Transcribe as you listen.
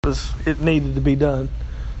it needed to be done.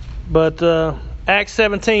 But Acts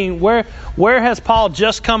 17, where has Paul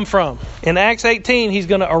just come from? In Acts 18, he's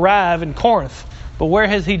going to arrive in Corinth. But where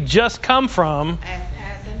has he just come from?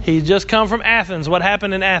 Athens. He's just come from Athens. What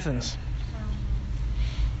happened in Athens?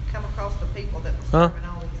 Come across the people that were serving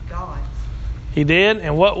all these gods. He did?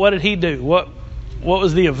 And what did he do? What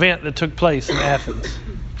was the event that took place in Athens?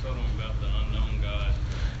 Told him about the unknown God.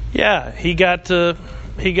 Yeah, he got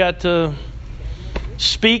to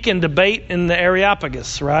speak and debate in the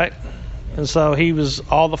Areopagus, right? And so he was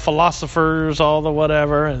all the philosophers, all the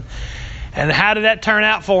whatever, and how did that turn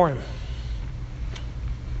out for him?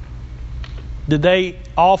 Did they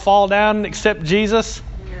all fall down and accept Jesus?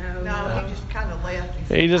 No, he just kind of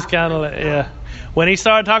left. He just kind of yeah. When he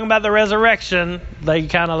started talking about the resurrection, they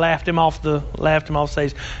kind of laughed him off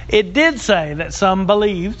stage. It did say that some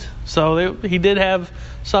believed, so he did have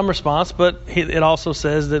some response, but it also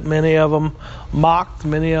says that many of them mocked,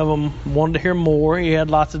 many of them wanted to hear more. He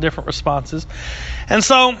had lots of different responses, and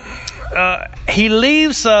so he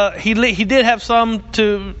leaves. He did have some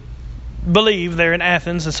to believe there in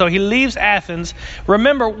Athens, and so he leaves Athens.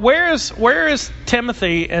 Remember, where is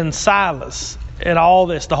Timothy and Silas in all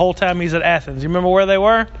this? The whole time he's at Athens, you remember where they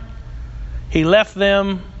were? He left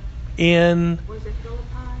them in. Was it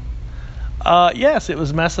Philippi? Yes, it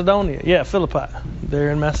was Macedonia. Yeah, Philippi.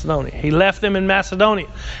 They're in Macedonia. He left them in Macedonia,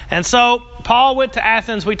 and so Paul went to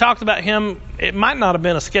Athens. We talked about him. It might not have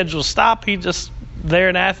been a scheduled stop. He just there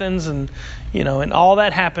in Athens, and and all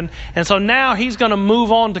that happened. And so now he's going to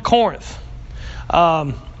move on to Corinth.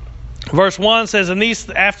 Verse 1 says,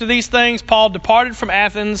 after these things, Paul departed from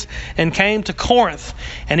Athens and came to Corinth.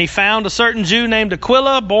 And he found a certain Jew named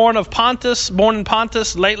Aquila, born in Pontus,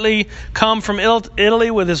 lately come from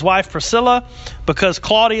Italy with his wife Priscilla, because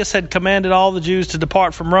Claudius had commanded all the Jews to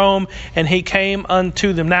depart from Rome, and he came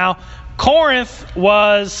unto them. Now, Corinth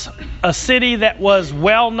was a city that was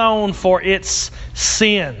well known for its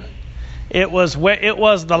sin. It was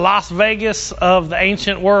the Las Vegas of the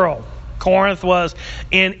ancient world. Corinth was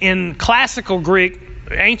in classical Greek,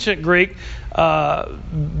 ancient Greek.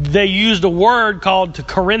 They used a word called to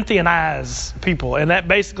Corinthianize people, and that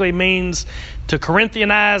basically means to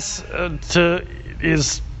Corinthianize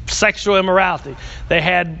is sexual immorality. They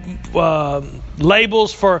had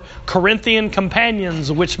labels for Corinthian companions,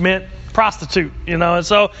 which meant prostitute. And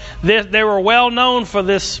so they were well known for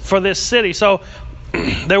this city. So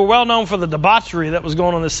they were well known for the debauchery that was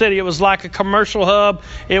going on in the city. It was like a commercial hub.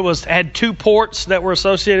 It had 2 ports that were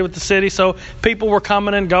associated with the city, so people were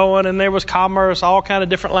coming and going, and there was commerce, all kind of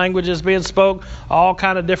different languages being spoke, all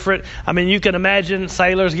kind of different. I mean, you can imagine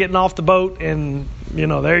sailors getting off the boat, and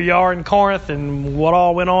there you are in Corinth, and what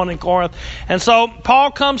all went on in Corinth. And so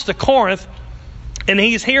Paul comes to Corinth, and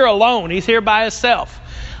he's here alone. He's here by himself.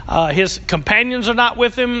 His companions are not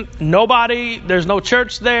with him. Nobody. There's no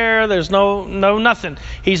church there. There's no nothing.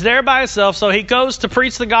 He's there by himself. So he goes to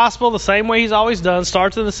preach the gospel the same way he's always done.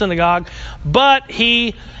 Starts in the synagogue, but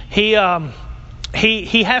he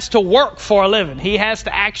has to work for a living. He has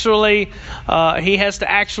to actually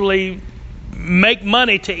make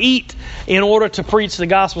money to eat in order to preach the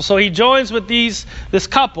gospel. So he joins with this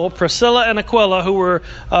couple, Priscilla and Aquila, who were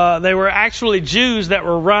actually Jews that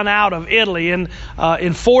were run out of Italy in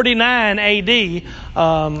 49 A.D.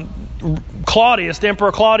 Claudius, the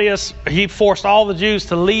Emperor Claudius, he forced all the Jews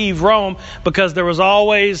to leave Rome because there was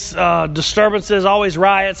always disturbances, always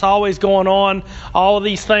riots, always going on. All of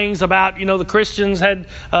these things about, the Christians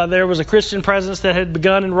there was a Christian presence that had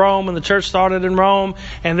begun in Rome, and the church started in Rome.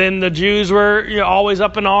 And then the Jews were always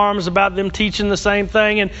up in arms about them teaching the same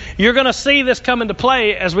thing. And you're going to see this come into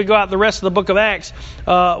play as we go out the rest of the book of Acts.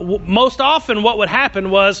 Most often what would happen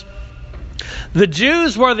was the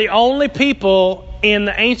Jews were the only people in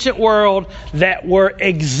the ancient world that were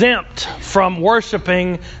exempt from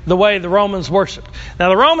worshiping the way the Romans worshiped. Now,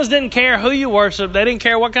 the Romans didn't care who you worshiped. They didn't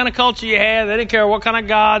care what kind of culture you had. They didn't care what kind of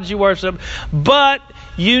gods you worshiped. But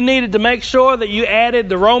you needed to make sure that you added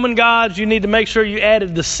the Roman gods. You need to make sure you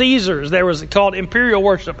added the Caesars. There was called imperial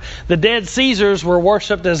worship. The dead Caesars were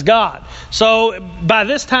worshipped as God. So by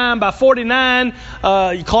this time, by 49,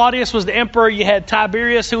 Claudius was the emperor. You had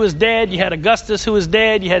Tiberius, who was dead. You had Augustus, who was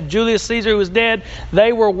dead. You had Julius Caesar, who was dead.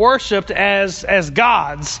 They were worshipped as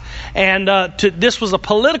gods. And this was a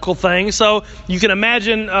political thing. So you can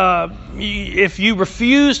imagine if you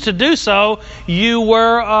refused to do so, you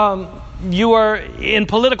were in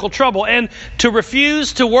political trouble. And to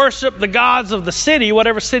refuse to worship the gods of the city,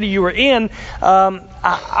 whatever city you were in,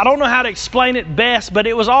 I don't know how to explain it best, but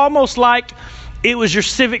it was almost like it was your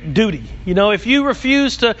civic duty. You know, if you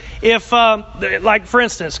refuse to, like for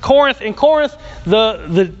instance, in Corinth,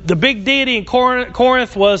 the big deity in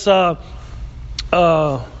Corinth was what's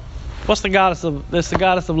the goddess of? It's the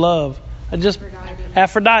goddess of love.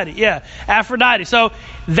 Aphrodite. Yeah, Aphrodite. So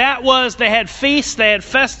they had feasts, they had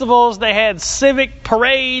festivals, they had civic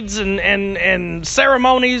parades and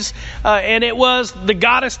ceremonies, and it was the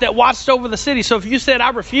goddess that watched over the city. So if you said,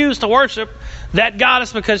 I refuse to worship that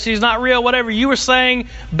goddess because she's not real, whatever, you were saying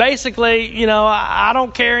basically, you know, I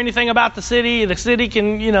don't care anything about the city. The city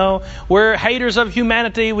can, you know, we're haters of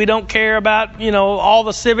humanity. We don't care about, you know, all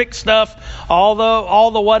the civic stuff,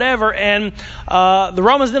 all the whatever. And the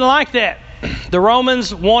Romans didn't like that. The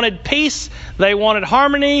Romans wanted peace. They wanted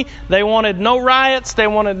harmony. They wanted no riots. They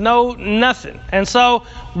wanted nothing. And so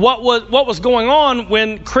what was going on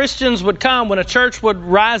when Christians would come, when a church would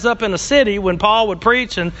rise up in a city, when Paul would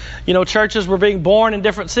preach, and you know churches were being born in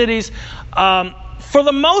different cities. For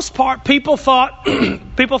the most part, people thought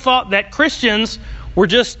that Christians were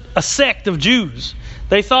just a sect of Jews.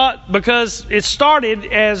 They thought, because it started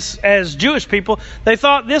as Jewish people, they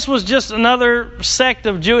thought this was just another sect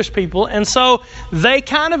of Jewish people. And so they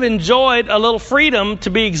kind of enjoyed a little freedom to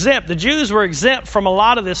be exempt. The Jews were exempt from a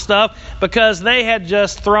lot of this stuff because they had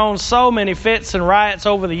just thrown so many fits and riots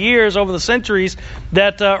over the years, over the centuries,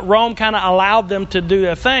 that Rome kind of allowed them to do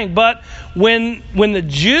their thing. But when the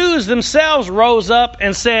Jews themselves rose up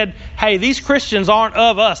and said, hey, these Christians aren't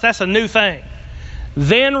of us, that's a new thing.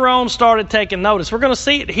 Then Rome started taking notice. We're going to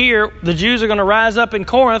see it here. The Jews are going to rise up in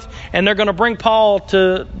Corinth, and they're going to bring Paul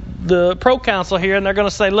to the proconsul here, and they're going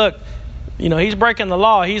to say, look, you know, he's breaking the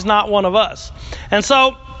law. He's not one of us. And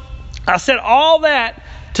so I said all that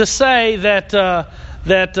to say that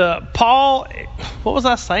Paul, what was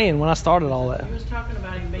I saying when I started all that? He was talking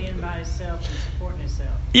about him being by himself and supporting himself.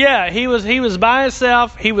 Yeah, he was by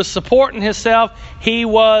himself. He was supporting himself. He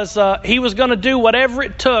was going to do whatever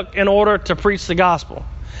it took in order to preach the gospel.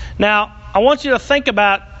 Now, I want you to think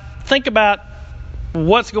about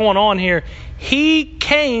what's going on here. He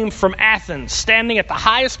came from Athens, standing at the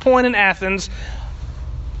highest point in Athens,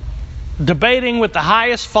 debating with the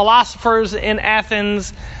highest philosophers in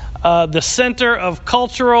Athens, the center of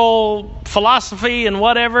cultural philosophy and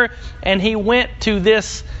whatever, and he went to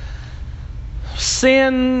this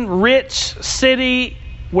sin-rich city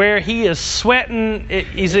where he is sweating.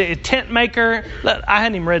 He's a tent maker. I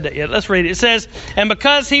hadn't even read that yet. Let's read it. It says, and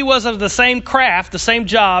because he was of the same craft, the same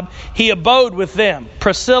job, he abode with them.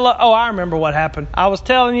 Priscilla, I remember what happened. I was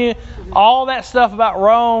telling you all that stuff about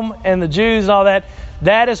Rome and the Jews and all that.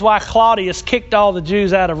 That is why Claudius kicked all the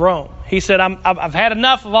Jews out of Rome. He said, I've had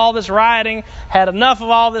enough of all this rioting, had enough of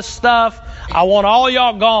all this stuff. I want all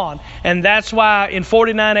y'all gone. And that's why in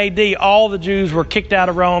 49 AD, all the Jews were kicked out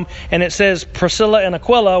of Rome. And it says Priscilla and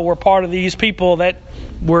Aquila were part of these people that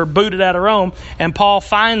were booted out of Rome. And Paul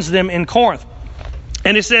finds them in Corinth.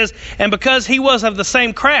 And it says, and because he was of the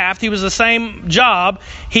same craft, he was the same job,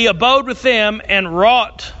 he abode with them and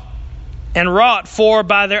wrought, for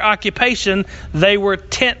by their occupation they were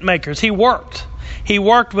tent makers. He worked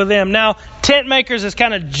with them. Now, tent makers is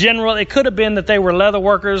kind of general. It could have been that they were leather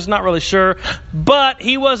workers, not really sure. But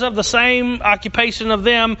he was of the same occupation of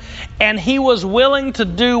them, and he was willing to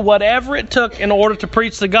do whatever it took in order to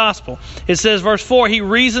preach the gospel. It says, verse 4, he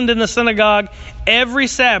reasoned in the synagogue every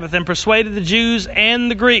Sabbath and persuaded the Jews and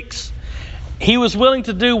the Greeks. He was willing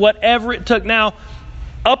to do whatever it took. Now,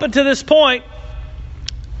 up until this point,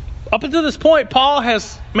 Paul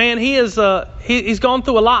has, he's gone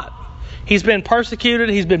through a lot. He's been persecuted.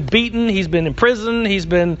 He's been beaten. He's been in prison. He's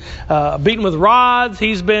been beaten with rods.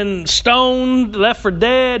 He's been stoned, left for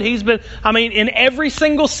dead. In every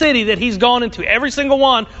single city that he's gone into, every single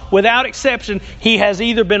one, without exception, he has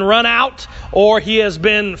either been run out, or he has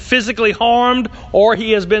been physically harmed, or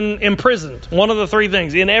he has been imprisoned. One of the three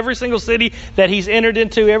things. In every single city that he's entered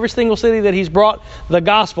into, every single city that he's brought the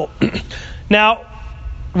gospel. Now,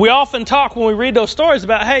 we often talk when we read those stories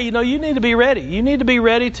about, hey, you need to be ready. You need to be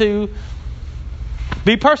ready to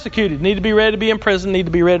be persecuted. You need to be ready to be in prison. You need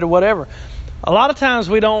to be ready to whatever. A lot of times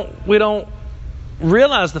we don't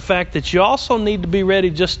realize the fact that you also need to be ready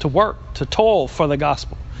just to work, to toil for the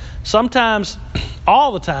gospel. Sometimes,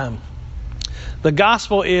 all the time, the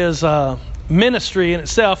gospel is ministry in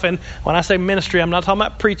itself. And when I say ministry, I'm not talking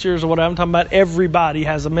about preachers or whatever. I'm talking about everybody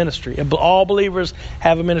has a ministry. All believers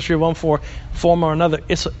have a ministry of one form or another.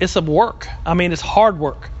 It's a work. It's hard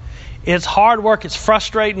work. It's hard work. It's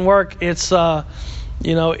frustrating work. It's I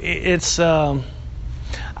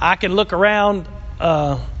can look around.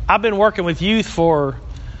 I've been working with youth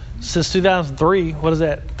since 2003. What is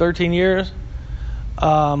that? 13 years.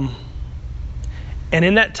 And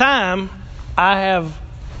in that time, I have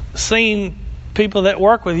seen people that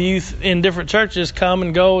work with youth in different churches come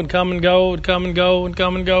and go and come and go and come and go and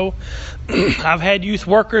come and go. I've had youth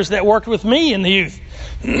workers that worked with me in the youth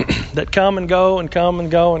that come and go and come and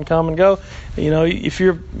go and come and go. You know,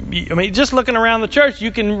 just looking around the church,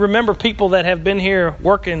 you can remember people that have been here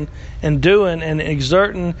working and doing and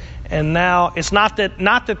exerting, and now it's not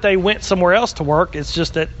that they went somewhere else to work. It's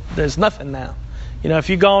just that there's nothing now. You know, if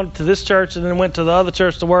you've gone to this church and then went to the other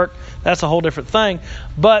church to work, that's a whole different thing.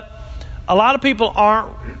 But a lot of people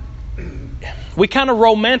we kind of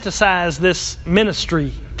romanticize this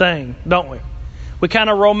ministry thing, don't we? We kind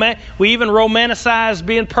of we even romanticize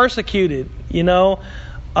being persecuted, you know.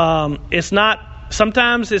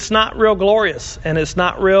 Sometimes it's not real glorious, and it's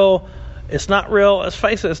not real, let's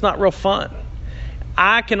face it, it's not real fun.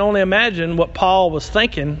 I can only imagine what Paul was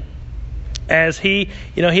thinking as he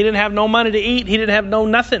didn't have no money to eat, he didn't have no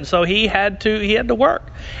nothing, so he had to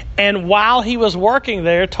work. And while he was working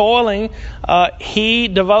there, toiling, he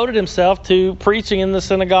devoted himself to preaching in the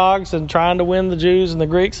synagogues and trying to win the Jews and the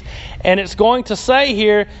Greeks. And it's going to say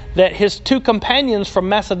here that his two companions from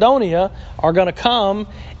Macedonia are going to come,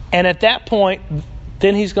 and at that point,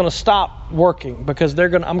 then he's going to stop working, because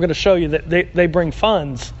I'm going to show you that they bring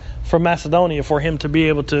funds from Macedonia for him to be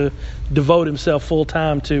able to devote himself full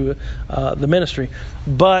time to the ministry.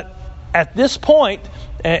 But at this point,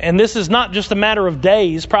 and this is not just a matter of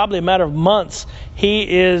days, probably a matter of months, he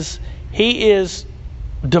is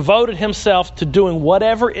devoted himself to doing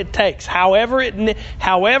whatever it takes. However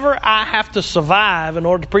I have to survive in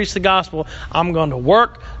order to preach the gospel, I'm going to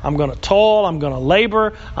work, I'm going to toil, I'm going to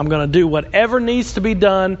labor, I'm going to do whatever needs to be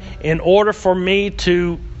done in order for me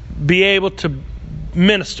to be able to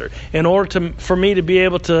minister, in order for me to be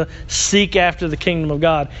able to seek after the kingdom of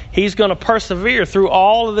God. He's going to persevere through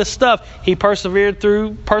all of this stuff. He persevered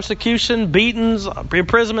through persecution, beatings,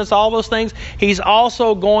 imprisonments, all those things. He's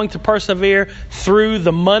also going to persevere through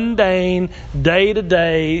the mundane,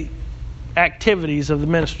 day-to-day activities of the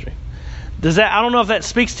ministry. I don't know if that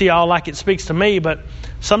speaks to y'all like it speaks to me, but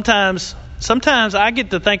sometimes I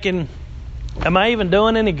get to thinking, am I even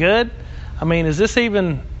doing any good? I mean, is this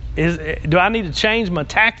even... do I need to change my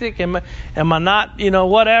tactic? Am I not,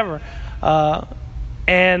 whatever?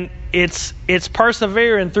 And it's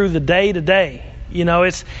persevering through the day to day.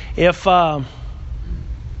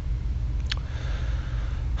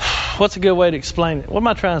 What's a good way to explain it? What am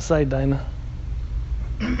I trying to say, Dana?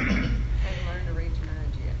 Haven't learned to read your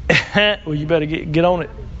minds yet. Well, you better get on it.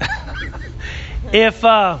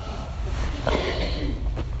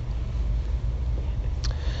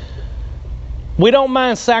 We don't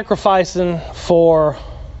mind sacrificing for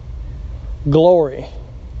glory.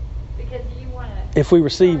 Because you want to... If we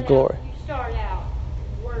receive glory. You start out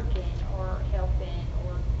working or helping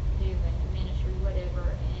or doing ministry, whatever,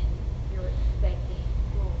 and you're expecting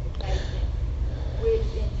glorification, which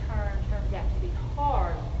in turn turns out to be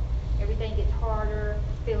hard. Everything gets harder,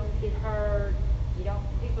 feelings get hurt,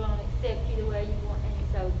 people don't accept you the way you want, and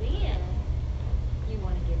so then you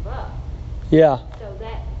want to give up. Yeah. So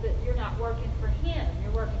but you're not working for him,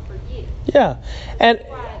 you're working for you. Yeah, and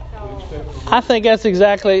I think that's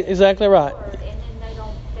exactly right. And then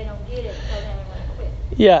they don't get it, so they want to quit.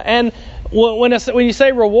 Yeah, and when you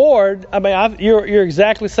say reward, I mean you're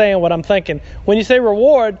exactly saying what I'm thinking. When you say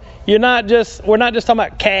reward, we're not just talking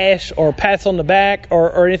about cash or pats on the back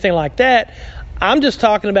or anything like that. I'm just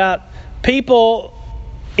talking about people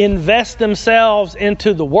invest themselves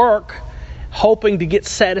into the work, hoping to get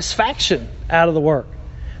satisfaction out of the work.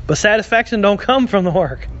 But satisfaction don't come from the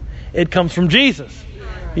work. It comes from Jesus.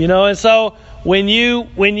 And so when you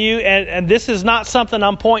and this is not something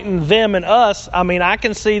I'm pointing them and us. I mean, I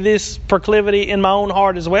can see this proclivity in my own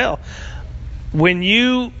heart as well. When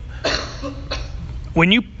you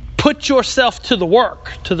put yourself to the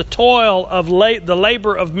work, to the toil of the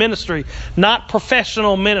labor of ministry, not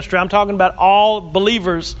professional ministry. I'm talking about all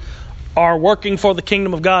believers are working for the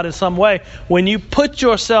kingdom of God in some way. When you put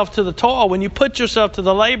yourself to the toil, when you put yourself to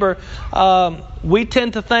the labor, we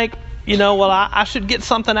tend to think, I should get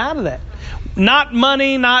something out of that. Not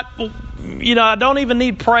money, I don't even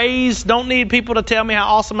need praise, don't need people to tell me how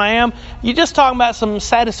awesome I am. You're just talking about some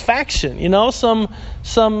satisfaction,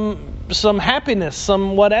 some happiness,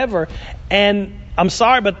 some whatever. And I'm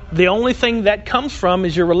sorry, but the only thing that comes from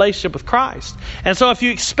is your relationship with Christ. And so if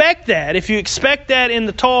you expect that in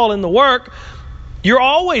the toil, in the work, you're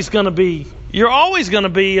always going to be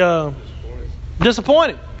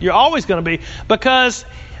disappointed. You're always going to be, because,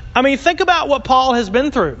 I mean, think about what Paul has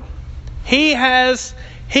been through. He has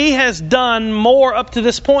he has done more up to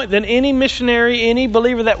this point than any missionary, any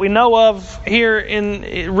believer that we know of here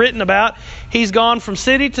written about. He's gone from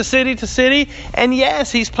city to city to city. And yes,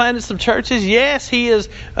 he's planted some churches. Yes, he is.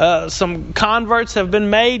 Some converts have been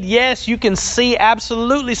made. Yes, you can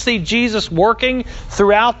absolutely see Jesus working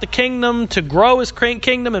throughout the kingdom to grow his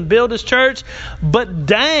kingdom and build his church. But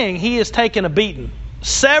dang, he has taken a beating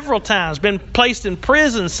several times, been placed in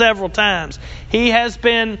prison several times. He's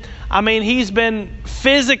been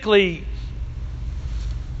physically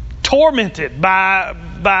tormented by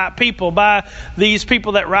these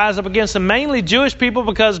people that rise up against him, mainly Jewish people,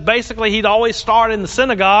 because basically he'd always start in the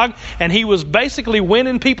synagogue and he was basically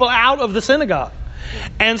winning people out of the synagogue.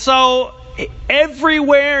 And so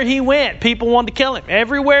everywhere he went, people wanted to kill him.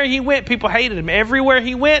 Everywhere he went, people hated him. Everywhere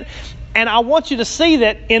he went. And I want you to see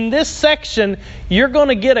that in this section, you're going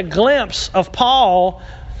to get a glimpse of Paul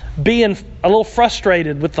being a little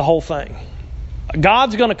frustrated with the whole thing.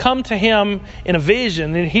 God's going to come to him in a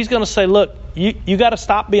vision, and he's going to say, look, you got to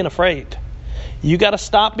stop being afraid. You got to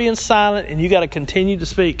stop being silent, and you got to continue to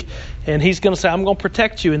speak. And he's going to say, I'm going to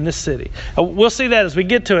protect you in this city. We'll see that as we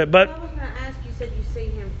get to it. But I was going to ask, you said you see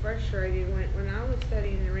him frustrated. When I was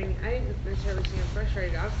studying the reading, I didn't necessarily see him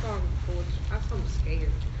frustrated. I saw him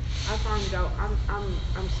scared. I saw him go,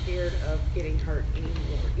 I'm scared of getting hurt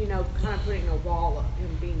anymore. Kind of putting a wall up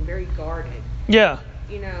and being very guarded. Yeah.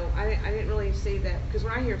 I didn't really see that, because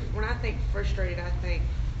when I think frustrated, I think,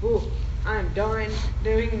 ooh, I'm done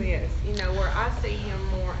doing this. Where I see him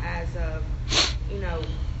more as a,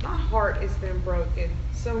 my heart has been broken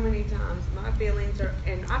so many times. My feelings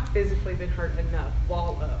and I've physically been hurt enough.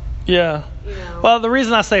 Wall up. Yeah. Well, the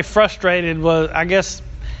reason I say frustrated was, I guess,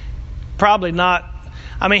 probably not.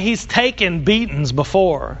 I mean, he's taken beatings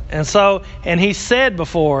before, and he said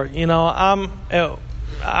before, I'm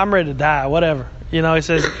ready to die, whatever. He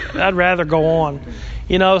says, I'd rather go on.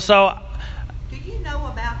 So. Do you know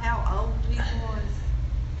about how old he was?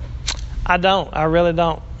 I don't. I really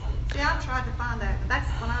don't. See, I tried to find that. That's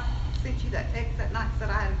when I sent you that text that night, said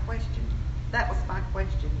I had a question. That was my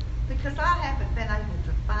question, because I haven't been able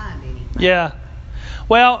to find anything. Yeah.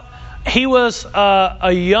 Well, he was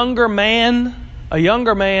a younger man. We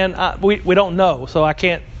don't know, so I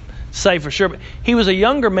can't say for sure. But he was a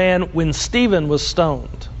younger man when Stephen was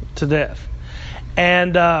stoned to death.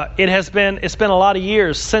 And it's been a lot of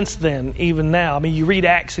years since then, even now. I mean, you read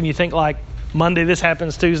Acts and you think like Monday this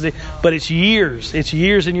happens, Tuesday, but it's years. It's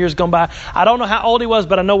years and years gone by. I don't know how old he was,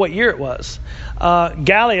 but I know what year it was.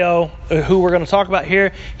 Gallio, who we're going to talk about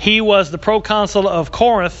here, he was the proconsul of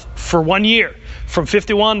Corinth for 1 year, from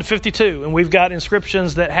 51 to 52. And we've got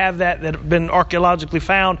inscriptions that have that have been archaeologically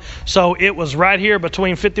found. So it was right here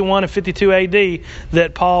between 51 and 52 AD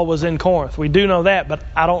that Paul was in Corinth. We do know that, but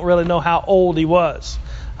I don't really know how old he was.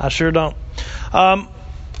 I sure don't.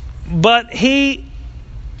 But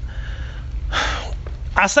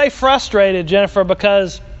I say frustrated, Jennifer,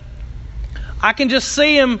 because I can just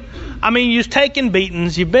see him. I mean, you've taken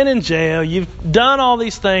beatings, you've been in jail, you've done all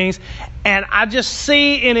these things, and I just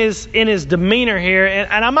see in his demeanor here,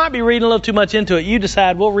 and I might be reading a little too much into it. You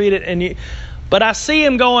decide, we'll read it, but I see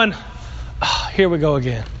him going, oh, here we go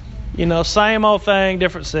again. Same old thing,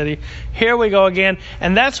 different city. Here we go again.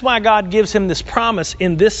 And that's why God gives him this promise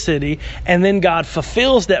in this city, and then God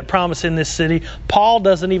fulfills that promise in this city. Paul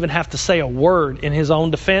doesn't even have to say a word in his own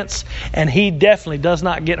defense, and he definitely does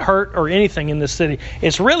not get hurt or anything in this city.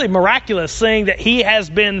 It's really miraculous seeing that he has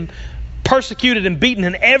been persecuted and beaten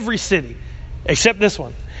in every city except this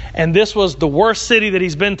one. And this was the worst city that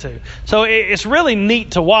he's been to. So it's really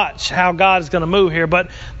neat to watch how God is going to move here.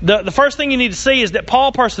 But the first thing you need to see is that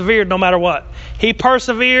Paul persevered no matter what. He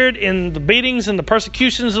persevered in the beatings and the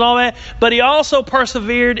persecutions and all that. But he also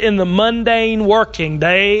persevered in the mundane working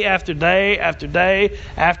day after day after day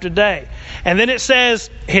after day. And then it says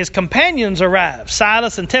his companions arrived,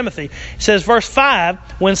 Silas and Timothy. It says, verse 5,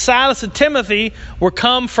 when Silas and Timothy were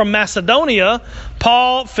come from Macedonia,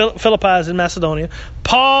 Philippi is in Macedonia,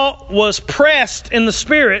 Paul was pressed in the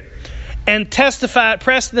Spirit and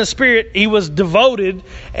pressed in the Spirit. He was devoted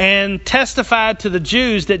and testified to the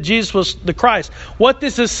Jews that Jesus was the Christ. What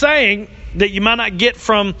this is saying that you might not get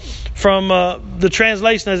from the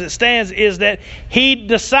translation as it stands is that he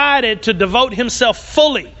decided to devote himself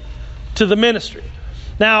fully to the ministry.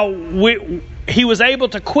 Now, he was able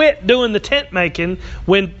to quit doing the tent making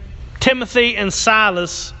when Timothy and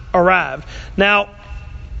Silas arrived. Now,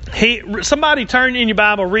 somebody turn in your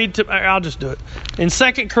Bible, I'll just do it. In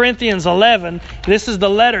 2 Corinthians 11, this is the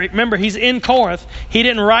letter. Remember, he's in Corinth. He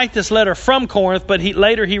didn't write this letter from Corinth, but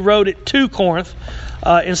later he wrote it to Corinth.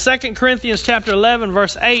 In 2 Corinthians chapter 11,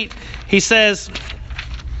 verse 8, he says,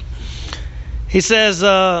 He says,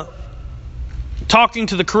 talking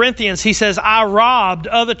to the Corinthians, he says, I robbed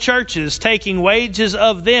other churches, taking wages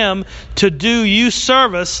of them to do you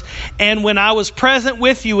service. And when I was present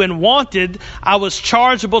with you and wanted, I was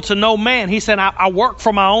chargeable to no man. He said, I work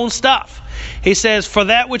for my own stuff. He says, for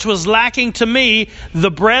that which was lacking to me, the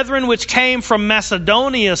brethren which came from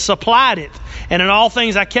Macedonia supplied it. And in all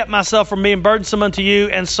things I kept myself from being burdensome unto you,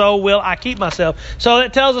 and so will I keep myself. So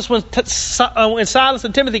that tells us when Silas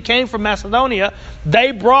and Timothy came from Macedonia,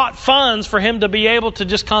 they brought funds for him to be able to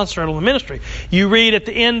just concentrate on the ministry. You read at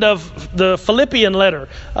the end of the Philippian letter,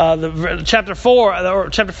 chapter 4 or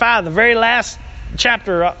chapter 5, the very last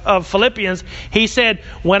chapter of Philippians, he said,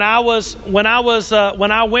 when I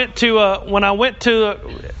went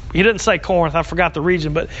to he didn't say Corinth, I forgot the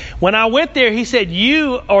region, but when I went there, he said,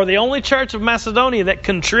 you are the only church of Macedonia that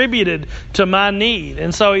contributed to my need.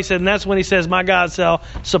 And so he said, and that's when he says, my God shall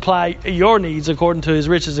supply your needs according to his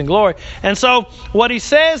riches and glory. And so what he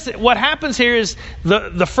says, what happens here is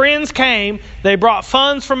the friends came, they brought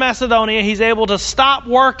funds from Macedonia. He's able to stop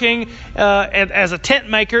working as a tent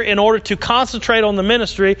maker in order to concentrate on the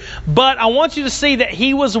ministry. But I want you to see that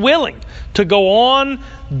he was willing to go on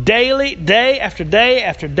daily, day after day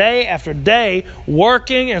after day after day,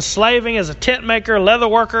 working and slaving as a tent maker, leather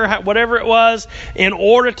worker, whatever it was, in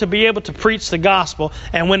order to be able to preach the gospel.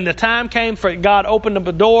 And when the time came for it, God opened up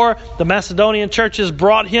a door. The Macedonian churches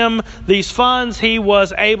brought him these funds. He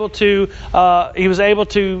was able to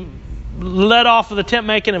let off of the tent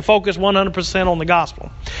making and focus 100% on the gospel.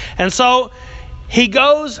 And so he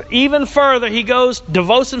goes even further. He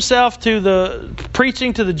devotes himself to the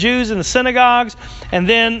preaching to the Jews in the synagogues. And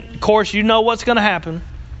then, of course, you know what's going to happen.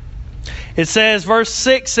 It says, verse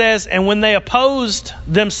 6 says, and when they opposed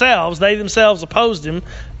themselves, they themselves opposed him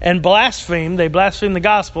and blasphemed, they blasphemed the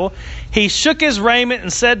gospel. He shook his raiment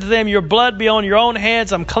and said to them, your blood be on your own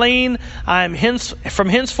heads. I'm clean. From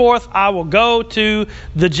henceforth I will go to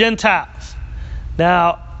the Gentiles.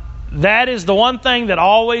 Now, that is the one thing that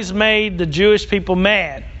always made the Jewish people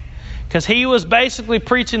mad. Because he was basically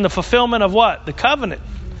preaching the fulfillment of what? The covenant.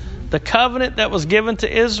 The covenant that was given to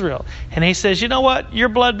Israel. And he says, you know what? Your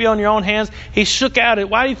blood be on your own hands. He shook out it.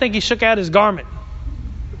 Why do you think he shook out his garment?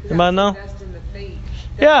 Anybody know?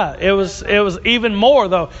 Yeah, it was even more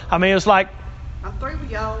though. I mean, it was like, I'm through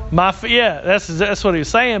with y'all. That's what he was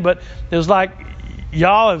saying. But it was like,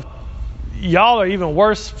 y'all are even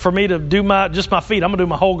worse for me to do just my feet. I'm going to do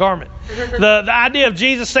my whole garment. The idea of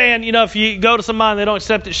Jesus saying, if you go to somebody and they don't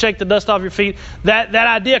accept it, shake the dust off your feet. That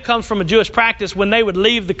idea comes from a Jewish practice. When they would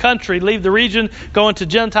leave the country, leave the region, go into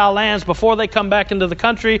Gentile lands, before they come back into the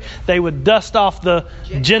country, they would dust off the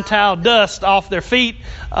Gentile dust off their feet,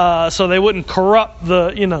 so they wouldn't corrupt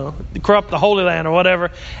the Holy Land or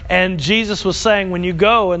whatever. And Jesus was saying, when you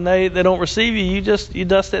go and they don't receive you, you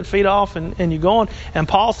dust that feet off and you go on. And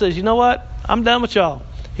Paul says, you know what? I'm done with y'all.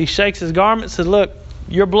 He shakes his garment and says, look,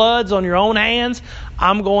 your blood's on your own hands.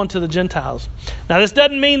 I'm going to the Gentiles. Now, this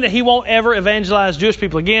doesn't mean that he won't ever evangelize Jewish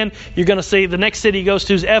people again. You're going to see the next city he goes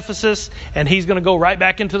to is Ephesus, and he's going to go right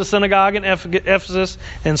back into the synagogue in Ephesus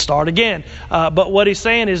and start again. But what he's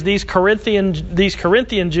saying is these Corinthian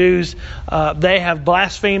Jews, they have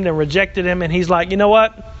blasphemed and rejected him, and he's like, you know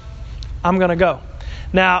what? I'm going to go.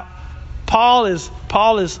 Now, Paul is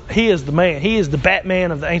the man. He is the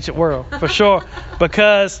Batman of the ancient world, for sure,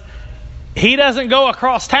 because he doesn't go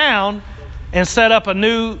across town and set up a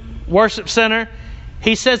new worship center.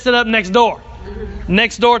 He sets it up next door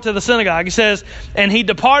to the synagogue. He says, and he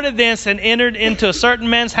departed thence and entered into a certain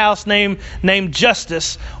man's house named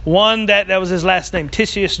Justus, one that was his last name.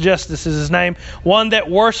 Titius Justus is his name. One that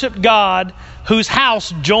worshipped God, whose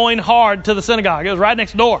house joined hard to the synagogue. It was right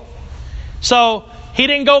next door. So he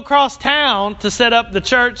didn't go across town to set up the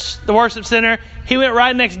church, the worship center. He went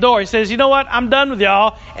right next door. He says, you know what? I'm done with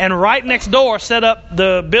y'all. And right next door set up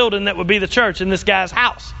the building that would be the church in this guy's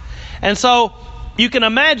house. And so you can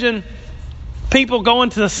imagine people going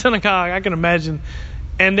to the synagogue. I can imagine.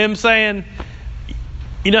 And them saying,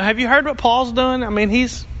 have you heard what Paul's doing? I mean,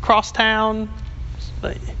 he's cross town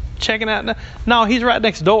checking out. No, he's right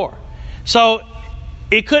next door. So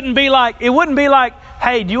it wouldn't be like,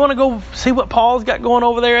 hey, do you want to go see what Paul's got going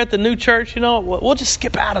over there at the new church? We'll just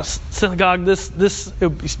skip out of synagogue.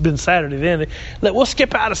 It's been Saturday then. We'll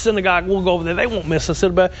skip out of synagogue. We'll go over there. They won't miss us.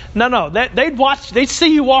 No. They'd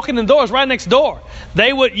see you walking in the doors right next door.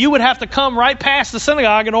 You would have to come right past the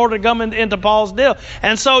synagogue in order to come into Paul's deal.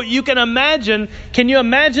 And so you can imagine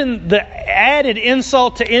the added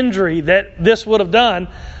insult to injury that this would have done?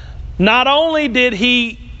 Not only did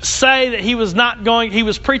he say that he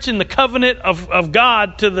was preaching the covenant of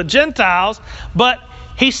God to the Gentiles, but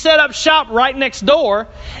he set up shop right next door.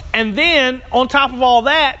 And then on top of all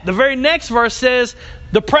that, the very next verse says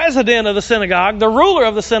the president of the synagogue, the ruler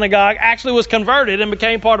of the synagogue, actually was converted and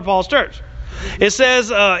became part of Paul's church. It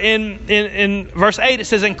says in verse 8, it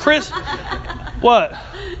says, "In Chris," what?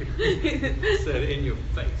 Said in your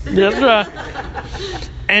face. That's right.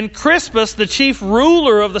 And Crispus, the chief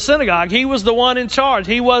ruler of the synagogue, he was the one in charge.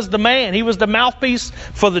 He was the man. He was the mouthpiece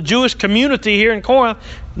for the Jewish community here in Corinth.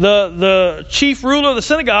 The chief ruler of the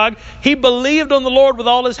synagogue, he believed on the Lord with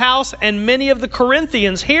all his house, and many of the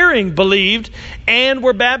Corinthians hearing believed and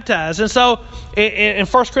were baptized. And so in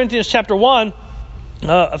 1 Corinthians chapter 1,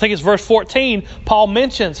 I think it's verse 14, Paul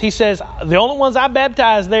mentions, he says, the only ones I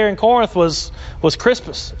baptized there in Corinth was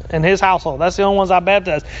Crispus and his household. That's the only ones I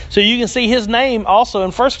baptized. So you can see his name also in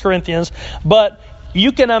 1 Corinthians. But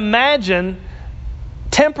you can imagine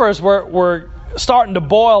tempers were starting to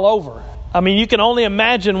boil over. I mean, you can only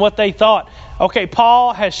imagine what they thought. Okay,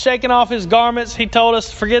 Paul has shaken off his garments. He told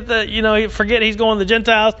us, forget he's going to the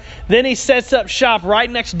Gentiles. Then he sets up shop right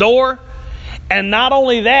next door. And not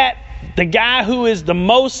only that, the guy who is the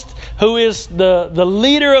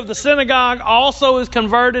leader of the synagogue also is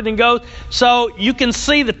converted and goes. So you can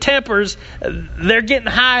see the tempers, they're getting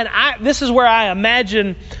high. And this is where I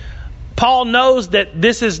imagine Paul knows that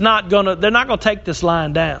they're not going to take this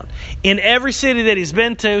line down. In every city that he's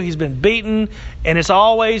been to, he's been beaten, and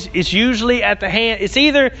it's usually at the hand.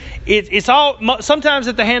 Sometimes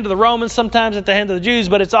at the hand of the Romans, sometimes at the hand of the Jews,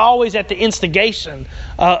 but it's always at the instigation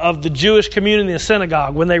of the Jewish community in the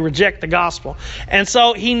synagogue when they reject the gospel. And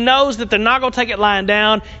so he knows that they're not going to take it lying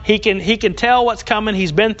down. He can tell what's coming.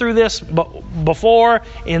 He's been through this before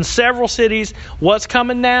in several cities. What's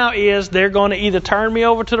coming now is they're going to either turn me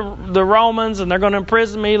over to the Romans and they're going to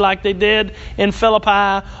imprison me like they did in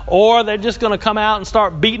Philippi, or they're just going to come out and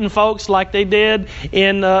start beating folks like they did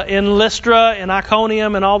in Lystra and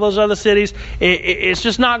Iconium and all those other cities. It's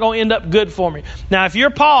just not going to end up good for me. Now, if you're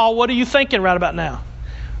Paul, what are you thinking right about now?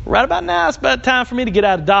 Right about now, it's about time for me to get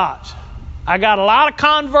out of Dodge. I got a lot of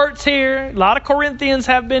converts here. A lot of Corinthians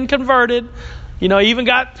have been converted. Even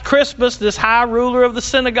got Crispus, this high ruler of the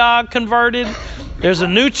synagogue, converted. There's a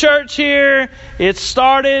new church here. It's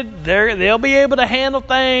started. They'll be able to handle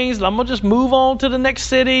things. I'm going to just move on to the next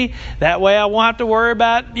city. That way I won't have to worry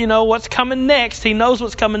about, what's coming next. He knows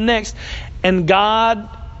what's coming next. And God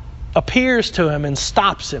appears to him and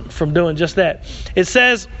stops him from doing just that. It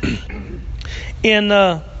says in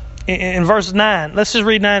verse 9, let's just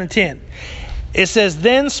read 9 and 10. It says,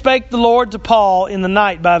 "Then spake the Lord to Paul in the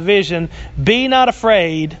night by vision, Be not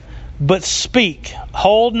afraid, but speak.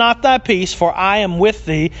 Hold not thy peace, for I am with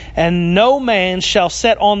thee, and no man shall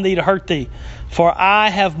set on thee to hurt thee. For I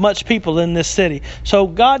have much people in this city." So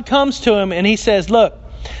God comes to him and he says, look,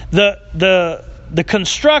 the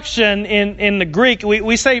construction in the Greek,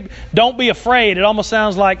 we say, don't be afraid. It almost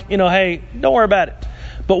sounds like, hey, don't worry about it.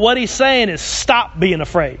 But what he's saying is stop being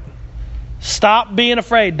afraid. Stop being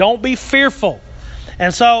afraid. Don't be fearful.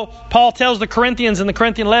 And so Paul tells the Corinthians in the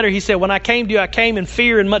Corinthian letter, he said, when I came to you, I came in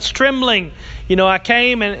fear and much trembling. I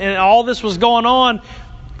came and all this was going on.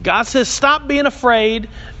 God says, stop being afraid.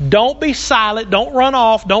 Don't be silent. Don't run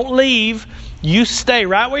off. Don't leave. You stay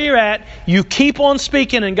right where you're at. You keep on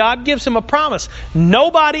speaking. And God gives him a promise.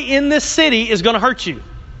 Nobody in this city is going to hurt you.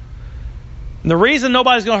 And the reason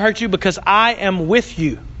nobody's going to hurt you because I am with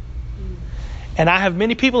you. And I have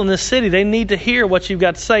many people in this city. They need to hear what you've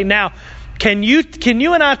got to say. Now, can you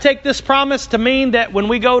and I take this promise to mean that when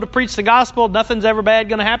we go to preach the gospel, nothing's ever bad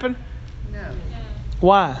going to happen? No.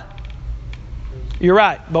 Why? You're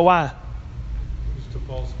right, but why? It was to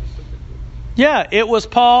Paul specifically. Yeah, it was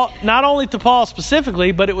Paul, not only to Paul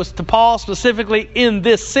specifically, but it was to Paul specifically in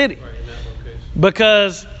this city. Right, in that location.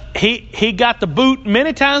 Because he got the boot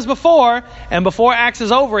many times before, and before Acts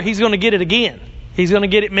is over, he's going to get it again. He's going to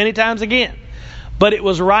get it many times again. But it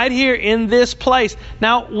was right here in this place.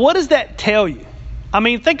 Now, what does that tell you? I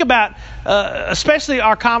mean, think about, especially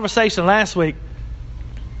our conversation last week.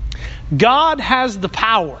 God has the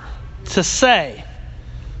power to say,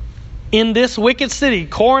 in this wicked city,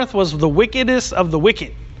 Corinth was the wickedest of the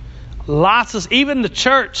wicked. Even the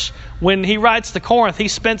church, when he writes to Corinth, he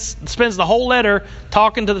spends the whole letter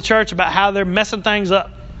talking to the church about how they're messing things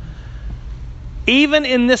up. Even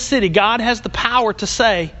in this city, God has the power to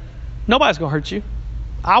say, nobody's going to hurt you.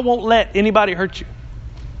 I won't let anybody hurt you.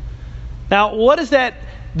 Now, what is that?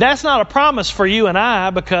 That's not a promise for you and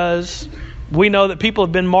I, because we know that people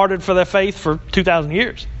have been martyred for their faith for 2,000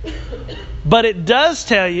 years. But it does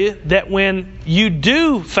tell you that when you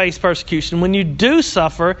do face persecution, when you do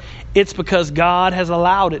suffer, it's because God has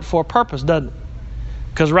allowed it for a purpose, doesn't it?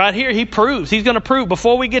 Because right here he's going to prove,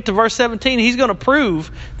 before we get to verse 17, he's going to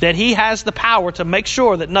prove that he has the power to make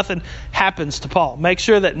sure that nothing happens to Paul. Make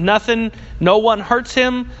sure that no one hurts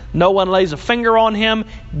him, no one lays a finger on him,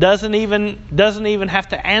 doesn't even have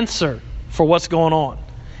to answer for what's going on.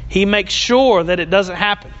 He makes sure that it doesn't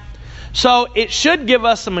happen. So it should give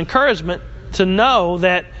us some encouragement to know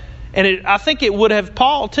that, and I think it would have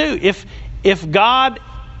Paul too, if God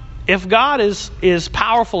is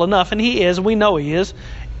powerful enough, and he is, we know he is,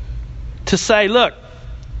 to say, look,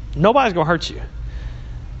 nobody's going to hurt you,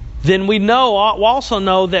 then we also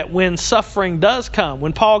know that when suffering does come,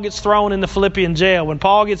 when Paul gets thrown in the Philippian jail, when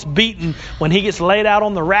Paul gets beaten, when he gets laid out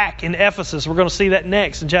on the rack in Ephesus, we're going to see that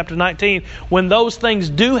next in chapter 19, when those things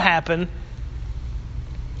do happen,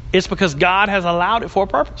 it's because God has allowed it for a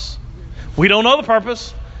purpose. We don't know the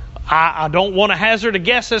purpose. I don't want to hazard a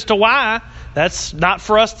guess as to why. That's not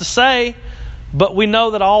for us to say. But we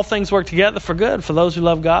know that all things work together for good for those who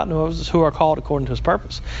love God and those who are called according to his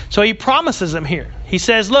purpose. So he promises them here. He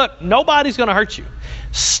says, look, nobody's going to hurt you.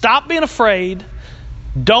 Stop being afraid.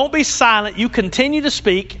 Don't be silent. You continue to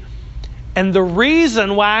speak. And the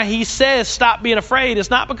reason why he says stop being afraid is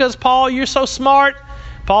not because, Paul, you're so smart.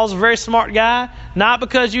 Paul's a very smart guy. Not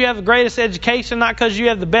because you have the greatest education, not because you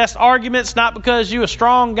have the best arguments, not because you're a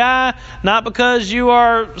strong guy, not because you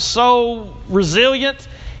are so resilient.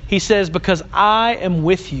 He says, because I am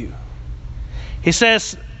with you. He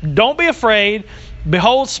says, don't be afraid.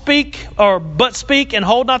 Behold, but speak and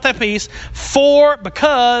hold not thy peace,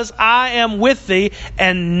 because I am with thee,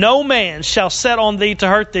 and no man shall set on thee to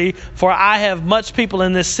hurt thee, for I have much people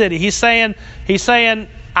in this city. He's saying,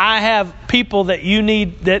 I have people that you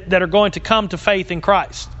need that are going to come to faith in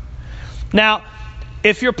Christ. Now,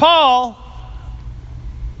 if you're Paul,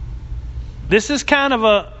 this is kind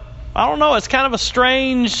of it's kind of a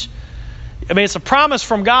strange, it's a promise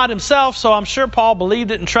from God himself, so I'm sure Paul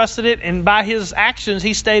believed it and trusted it, and by his actions,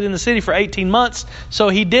 he stayed in the city for 18 months, so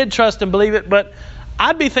he did trust and believe it, but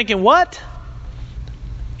I'd be thinking, what?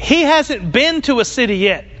 He hasn't been to a city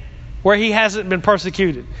yet where he hasn't been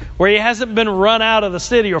persecuted, where he hasn't been run out of the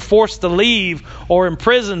city or forced to leave or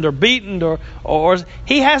imprisoned or beaten or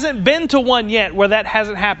he hasn't been to one yet where that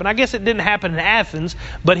hasn't happened. I guess it didn't happen in Athens,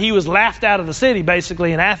 but he was laughed out of the city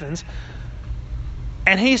basically in Athens.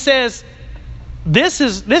 And he says, this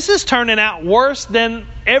is turning out worse than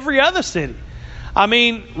every other city. I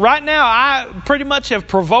mean, right now, I pretty much have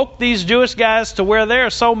provoked these Jewish guys to where they're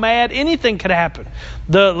so mad, anything could happen.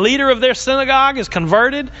 The leader of their synagogue is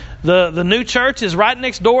converted. The new church is right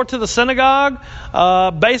next door to the synagogue.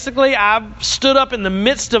 Basically, I've stood up in the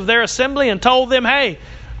midst of their assembly and told them, hey,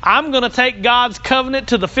 I'm going to take God's covenant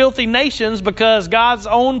to the filthy nations because God's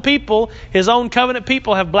own people, his own covenant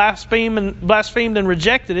people, have blasphemed and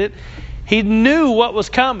rejected it. He knew what was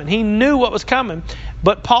coming.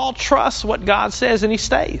 But Paul trusts what God says, and he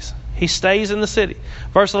stays. He stays in the city.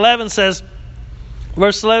 Verse 11 says,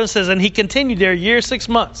 and he continued there a year, 6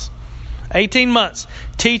 months, 18 months,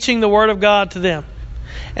 teaching the word of God to them.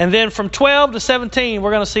 And then from 12 to 17, we're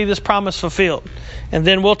going to see this promise fulfilled. And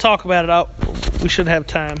then we'll talk about it. We should have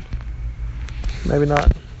time. Maybe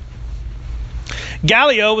not.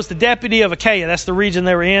 Gallio was the deputy of Achaia. That's the region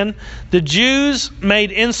they were in. The Jews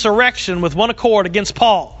made insurrection with one accord against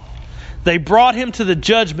Paul. They brought him to the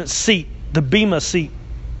judgment seat, the Bema seat,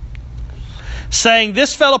 saying,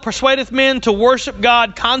 this fellow persuadeth men to worship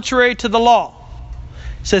God contrary to the law.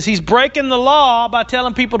 It says he's breaking the law by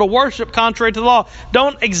telling people to worship contrary to the law.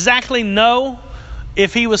 Don't exactly know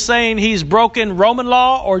if he was saying he's broken Roman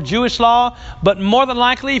law or Jewish law, but more than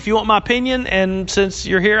likely, if you want my opinion, and since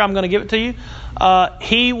you're here, I'm going to give it to you,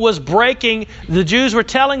 he was breaking, the Jews were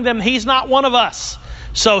telling them he's not one of us.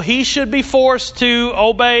 So he should be forced to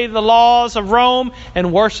obey the laws of Rome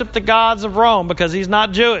and worship the gods of Rome because he's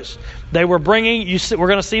not Jewish. They were bringing, we're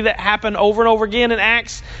going to see that happen over and over again in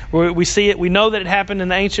Acts. We see it, we know that it happened in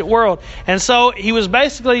the ancient world. And so he was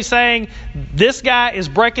basically saying, this guy is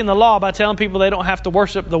breaking the law by telling people they don't have to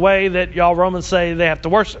worship the way that y'all Romans say they have to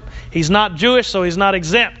worship. He's not Jewish, so he's not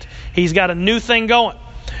exempt. He's got a new thing going.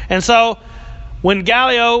 And so when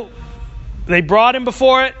Gallio, they brought him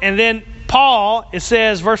before it, and then Paul, it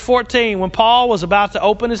says, verse 14, when Paul was about to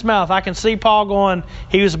open his mouth, I can see Paul going,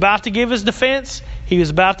 he was about to give his defense. He was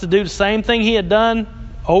about to do the same thing he had done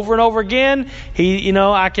over and over again.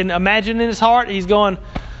 I can imagine in his heart, he's going,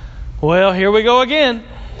 well, here we go again.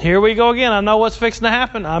 Here we go again. I know what's fixing to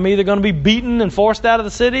happen. I'm either going to be beaten and forced out of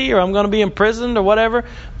the city or I'm going to be imprisoned or whatever.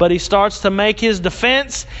 But he starts to make his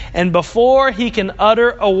defense. And before he can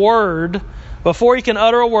utter a word, Before he can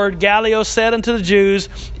utter a word, Gallio said unto the Jews,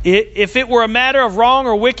 if it were a matter of wrong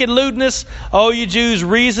or wicked lewdness, O you Jews,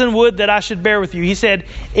 reason would that I should bear with you. He said,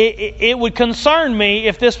 it would concern me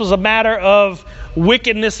if this was a matter of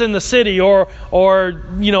wickedness in the city or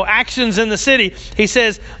actions in the city. He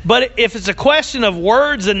says, but if it's a question of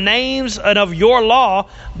words and names and of your law,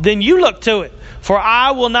 then you look to it. For I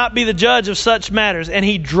will not be the judge of such matters. And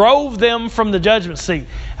he drove them from the judgment seat.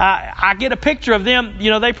 I get a picture of them.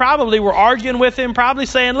 They probably were arguing with him, probably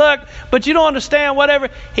saying, look, but you don't understand, whatever.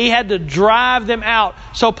 He had to drive them out.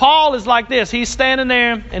 So Paul is like this. He's standing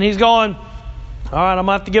there and he's going, all right, I'm going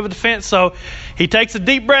to have to give a defense. So he takes a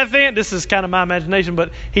deep breath in. This is kind of my imagination,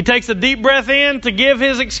 but he takes a deep breath in to give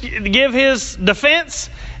his defense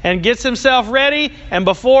and gets himself ready. And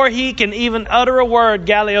before he can even utter a word,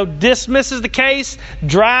 Gallio dismisses the case,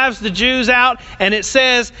 drives the Jews out. And it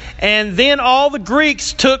says, and then all the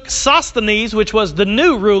Greeks took Sosthenes, which was the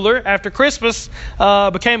new ruler after Crispus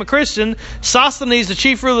became a Christian, Sosthenes, the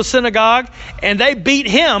chief ruler of the synagogue, and they beat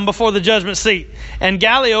him before the judgment seat. And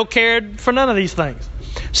Gallio cared for none of these things.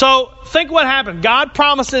 So think what happened. God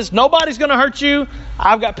promises nobody's going to hurt you.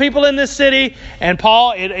 I've got people in this city. And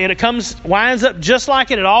Paul, it winds up just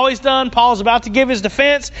like it had always done. Paul's about to give his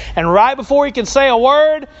defense. And right before he can say a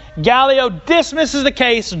word, Gallio dismisses the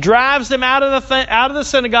case, drives them out of the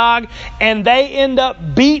synagogue, and they end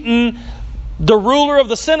up beating the ruler of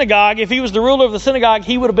the synagogue. If he was the ruler of the synagogue,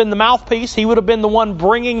 he would have been the mouthpiece. He would have been the one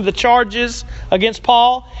bringing the charges against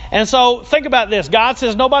Paul. And so think about this. God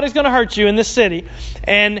says nobody's going to hurt you in this city.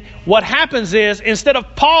 And what happens is, instead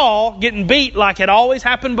of Paul getting beat like had always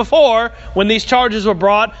happened before when these charges were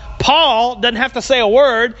brought, Paul doesn't have to say a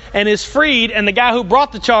word and is freed, and the guy who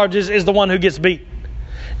brought the charges is the one who gets beat.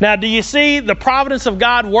 Now, do you see the providence of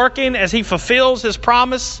God working as he fulfills his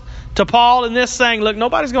promise to Paul in this, saying, look,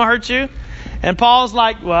 nobody's going to hurt you? And Paul's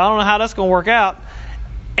like, well, I don't know how that's going to work out.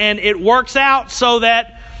 And it works out so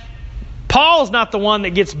that Paul's not the one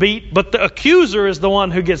that gets beat, but the accuser is the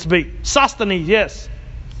one who gets beat. Sosthenes, yes.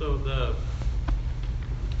 So the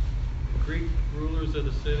Greek rulers of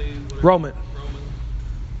the city, Roman,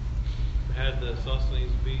 had the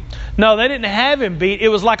Sosthenes beat? No, they didn't have him beat. It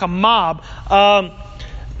was like a mob.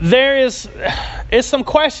 There is some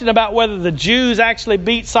question about whether the Jews actually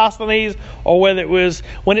beat Sosthenes or whether it was,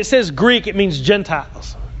 when it says Greek, it means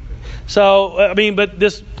Gentiles. So, but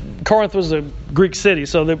Corinth was a Greek city,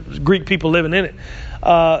 so there was Greek people living in it.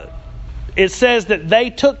 It says that they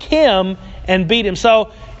took him and beat him.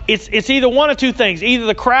 So it's either one of two things. Either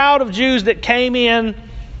the crowd of Jews that came in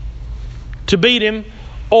to beat him,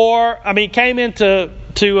 came in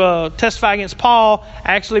to testify against Paul,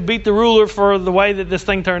 actually beat the ruler for the way that this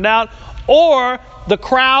thing turned out, or the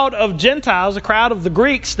crowd of Gentiles, the crowd of the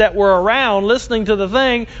Greeks that were around listening to the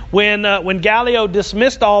thing, when Gallio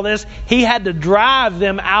dismissed all this, he had to drive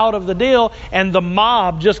them out of the deal, and the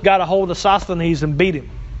mob just got a hold of Sosthenes and beat him.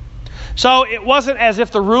 So it wasn't as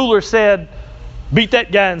if the ruler said, beat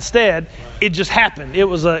that guy instead. It just happened. It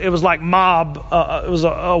was like mob. It was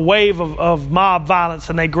a wave of mob violence,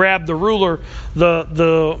 and they grabbed the ruler,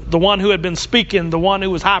 the one who had been speaking, the one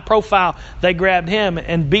who was high profile. They grabbed him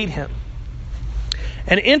and beat him.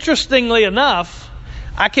 And interestingly enough,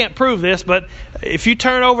 I can't prove this, but if you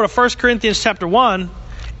turn over to 1 Corinthians chapter 1,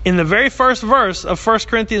 in the very first verse of 1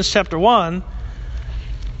 Corinthians chapter 1,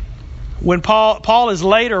 when Paul is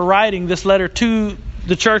later writing this letter to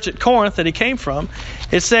the church at Corinth that he came from,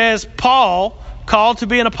 it says, Paul, called to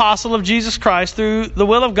be an apostle of Jesus Christ through the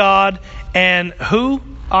will of God, and who?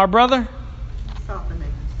 Our brother?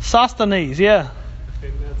 Sosthenes, yeah.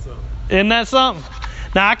 Isn't that something?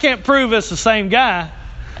 Now, I can't prove it's the same guy,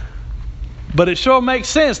 but it sure makes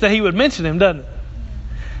sense that he would mention him, doesn't it?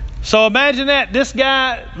 So imagine that. This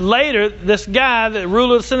guy, the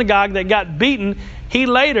ruler of the synagogue that got beaten, he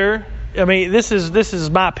later, this is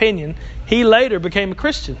my opinion, he later became a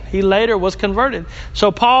Christian. He later was converted.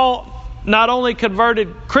 So Paul not only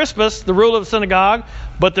converted Crispus, the ruler of the synagogue,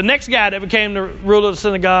 but the next guy that became the ruler of the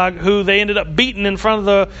synagogue, who they ended up beating in front of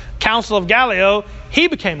the council of Gallio, he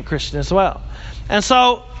became a Christian as well. And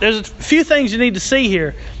so there's a few things you need to see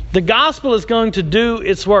here. The gospel is going to do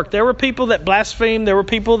its work. There were people that blasphemed. There were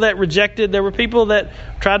people that rejected. There were people that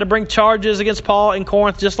tried to bring charges against Paul in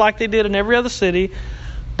Corinth, just like they did in every other city.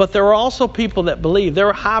 But there were also people that believed. There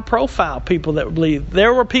were high-profile people that believed.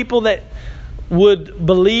 There were people that would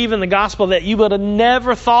believe in the gospel that you would have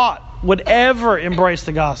never thought would ever embrace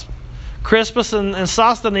the gospel. Crispus and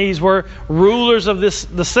Sosthenes were rulers of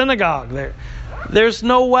the synagogue there. There's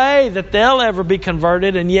no way that they'll ever be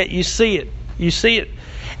converted, and yet you see it. You see it.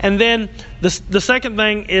 And then the second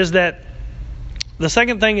thing is that The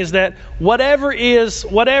second thing is that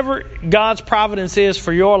whatever God's providence is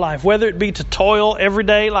for your life, whether it be to toil every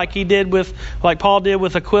day like Paul did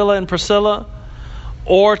with Aquila and Priscilla,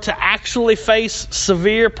 or to actually face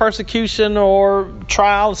severe persecution or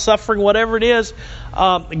trial, suffering, whatever it is,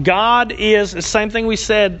 God is the same thing we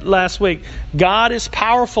said last week. God is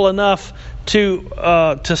powerful enough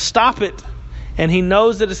to stop it, and He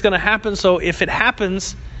knows that it's going to happen. So if it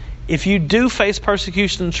happens, if you do face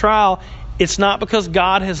persecution and trial, it's not because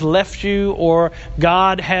God has left you or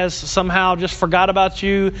God has somehow just forgot about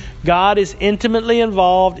you. God is intimately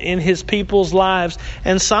involved in His people's lives.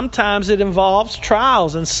 And sometimes it involves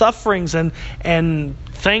trials and sufferings and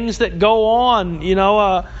things that go on.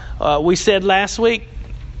 We said last week,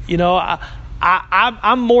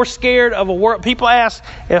 I'm more scared of a world. People ask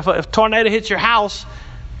if a tornado hits your house,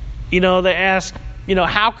 they ask,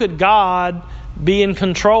 how could God be in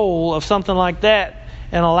control of something like that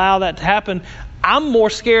and allow that to happen? I'm more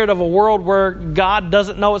scared of a world where God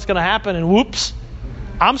doesn't know it's going to happen and whoops.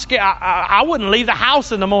 I'm scared. I wouldn't leave the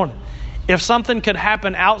house in the morning if something could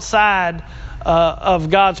happen outside of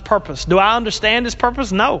God's purpose. Do I understand His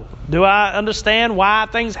purpose? No. Do I understand why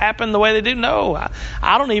things happen the way they do? No.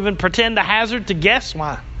 I don't even pretend to hazard to guess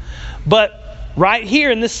why. But right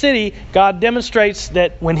here in this city, God demonstrates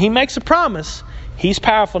that when He makes a promise, He's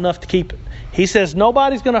powerful enough to keep it. He says,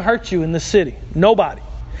 nobody's going to hurt you in this city. Nobody.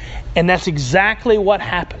 And that's exactly what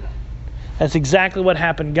happened. That's exactly what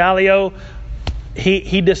happened. Gallio,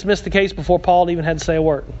 he dismissed the case before Paul even had to say a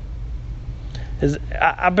word.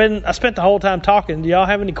 I spent the whole time talking. Do y'all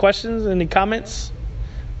have any questions, any comments?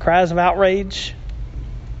 Cries of outrage?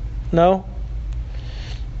 No?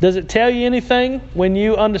 Does it tell you anything when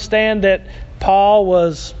you understand that Paul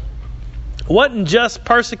wasn't just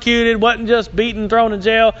persecuted, wasn't just beaten, thrown in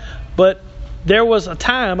jail, but there was a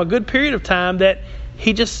good period of time that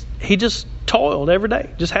he just toiled every day,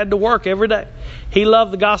 just had to work every day. He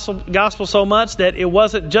loved the gospel so much that it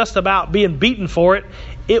wasn't just about being beaten for it.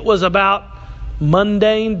 It was about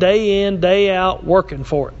mundane, day in, day out, working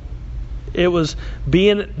for it. It was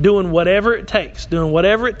doing whatever it takes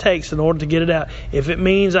in order to get it out. If it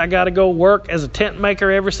means I got to go work as a tent maker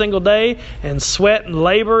every single day and sweat and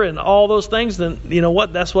labor and all those things, then you know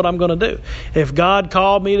what? That's what I'm going to do. If God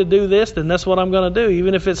called me to do this, then that's what I'm going to do.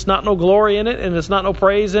 Even if it's not no glory in it and it's not no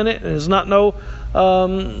praise in it and it's not no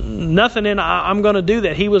nothing in it, I'm going to do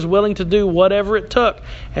that. He was willing to do whatever it took.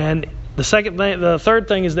 And the third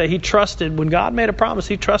thing is that he trusted. When God made a promise,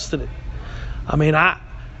 he trusted it. I mean,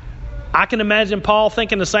 I can imagine Paul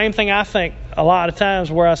thinking the same thing I think a lot of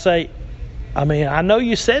times, where I say, I know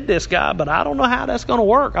you said this, God, but I don't know how that's going to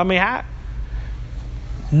work.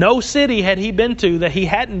 No city had he been to that he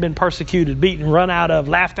hadn't been persecuted, beaten, run out of,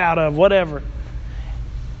 laughed out of, whatever,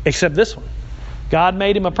 except this one. God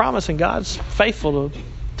made him a promise, and God's faithful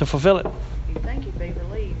to fulfill it. You'd think he'd be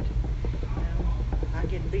relieved. I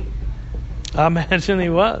get beat. I imagine he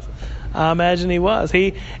was.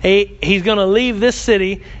 He's going to leave this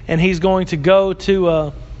city and he's going to go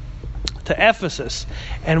to Ephesus,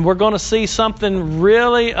 and we're going to see something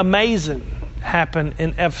really amazing happen in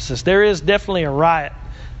Ephesus. There is definitely a riot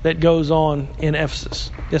that goes on in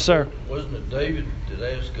Ephesus. Yes, sir. Wasn't it David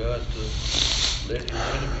that asked God to let his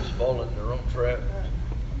enemies fall in their own trap?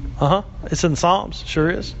 It's in Psalms.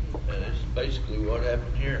 Sure is. And it's basically what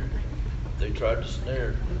happened here. They tried to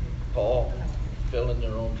snare Paul. Fell in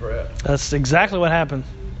their own trap. That's exactly what happened.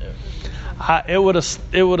 Yeah. It would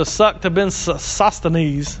have sucked to have been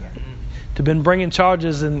Sosthenes, to have been bringing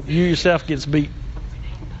charges, and you yourself gets beat.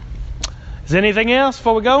 Is there anything else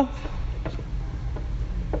before we go?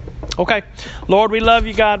 Okay. Lord, we love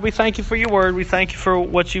you, God. We thank you for your word. We thank you for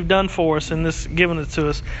what you've done for us and this giving it to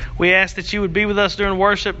us. We ask that you would be with us during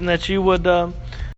worship, and that you would